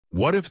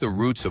What if the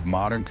roots of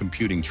modern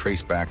computing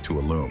trace back to a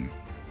loom?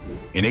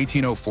 In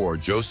 1804,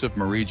 Joseph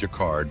Marie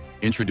Jacquard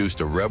introduced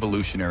a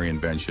revolutionary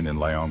invention in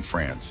Lyon,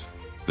 France,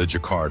 the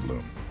Jacquard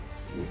Loom.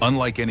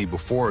 Unlike any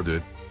before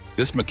it,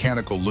 this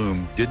mechanical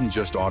loom didn't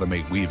just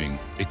automate weaving,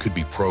 it could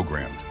be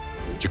programmed.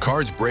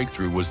 Jacquard's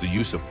breakthrough was the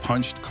use of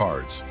punched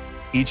cards,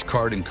 each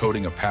card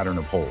encoding a pattern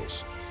of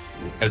holes.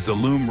 As the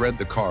loom read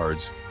the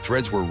cards,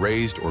 threads were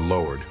raised or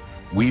lowered,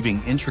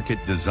 weaving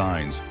intricate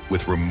designs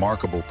with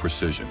remarkable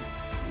precision.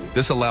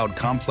 This allowed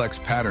complex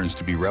patterns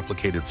to be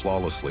replicated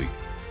flawlessly,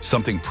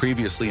 something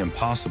previously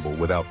impossible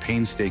without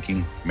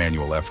painstaking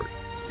manual effort.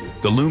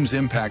 The loom's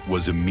impact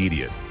was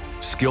immediate.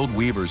 Skilled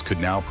weavers could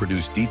now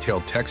produce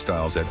detailed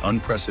textiles at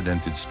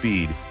unprecedented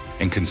speed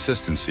and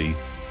consistency,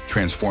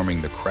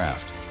 transforming the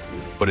craft.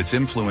 But its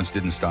influence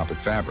didn't stop at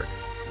fabric.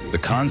 The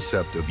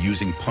concept of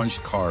using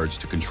punched cards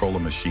to control a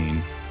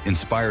machine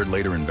inspired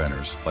later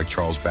inventors like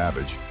Charles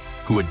Babbage,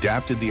 who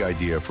adapted the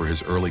idea for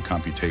his early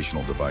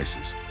computational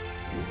devices.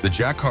 The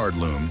Jacquard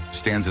Loom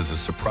stands as a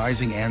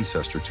surprising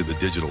ancestor to the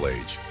digital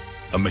age,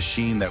 a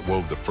machine that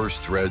wove the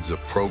first threads of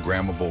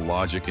programmable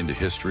logic into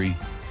history,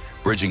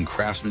 bridging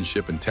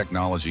craftsmanship and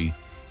technology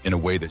in a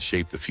way that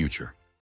shaped the future.